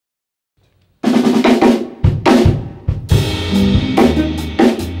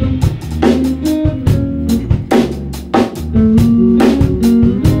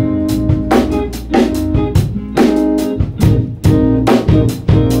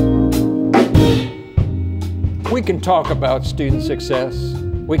We can talk about student success.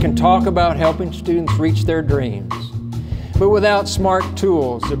 We can talk about helping students reach their dreams. But without smart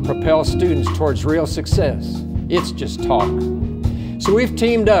tools that propel students towards real success, it's just talk. So we've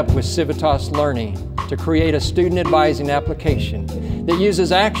teamed up with Civitas Learning to create a student advising application that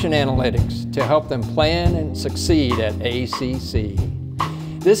uses action analytics to help them plan and succeed at ACC.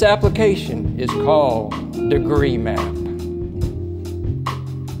 This application is called Degree Map.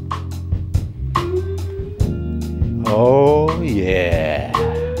 Oh yeah,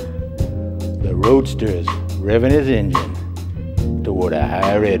 the Roadster is revving his engine toward a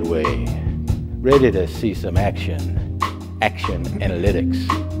higher ed way, ready to see some action analytics,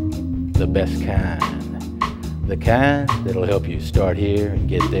 the best kind, the kind that'll help you start here and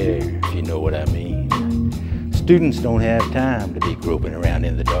get there, if you know what I mean. Students don't have time to be groping around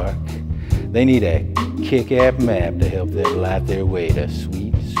in the dark. They need a kick-ass map to help them light their way to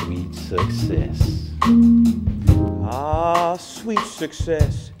sweet, sweet success. Ah, sweet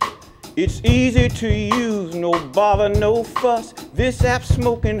success. It's easy to use, no bother, no fuss. This app's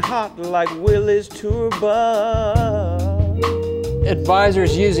smoking hot like Willie's tour bus.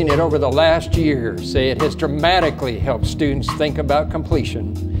 Advisors using it over the last year say it has dramatically helped students think about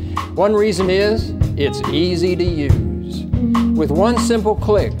completion. One reason is it's easy to use. With one simple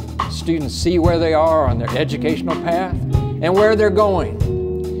click, students see where they are on their educational path and where they're going.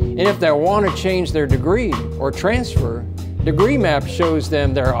 And if they want to change their degree or transfer, Degree Map shows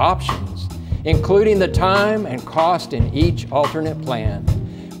them their options, including the time and cost in each alternate plan.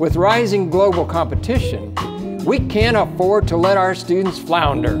 With rising global competition, we can't afford to let our students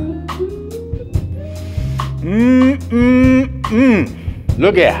flounder.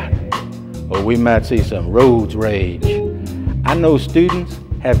 Look out, or we might see some roads rage. I know students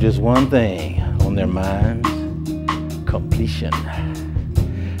have just one thing on their minds: completion.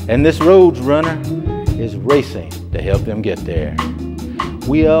 And this roads runner is racing to help them get there.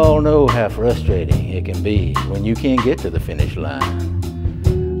 We all know how frustrating it can be when you can't get to the finish line.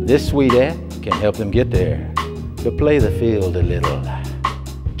 This sweet app can help them get there, to play the field a little.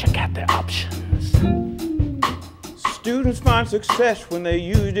 Check out their options. Students find success when they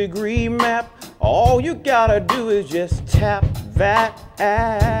use Degree Map. All you gotta do is just tap that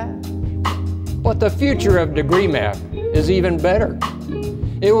app. But the future of Degree Map is even better.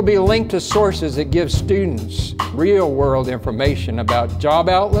 It will be linked to sources that give students real-world information about job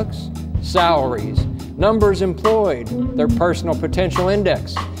outlooks, salaries, numbers employed, their personal potential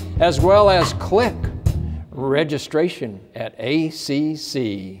index, as well as click registration at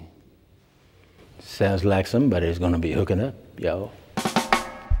ACC. Sounds like somebody's gonna be hooking up, y'all.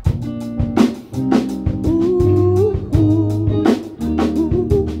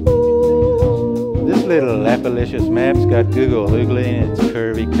 This little Appalicious map's got Google oogly in its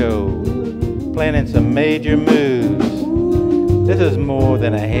curvy code, planning some major moves. This is more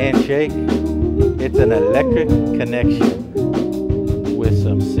than a handshake. It's an electric connection with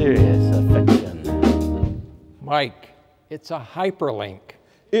some serious affection. Mike, it's a hyperlink.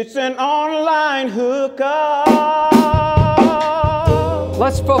 It's an online hookup.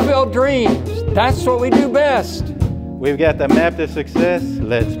 Let's fulfill dreams. That's what we do best. We've got the map to success.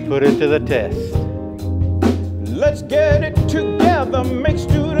 Let's put it to the test. Let's get it together, make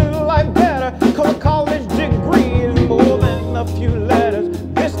student life better. 'Cause a college degree is more than a few letters.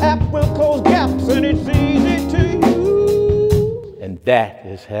 This app will close gaps and it's easy to use. And that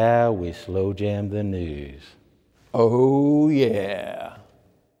is how we slow jam the news. Oh yeah.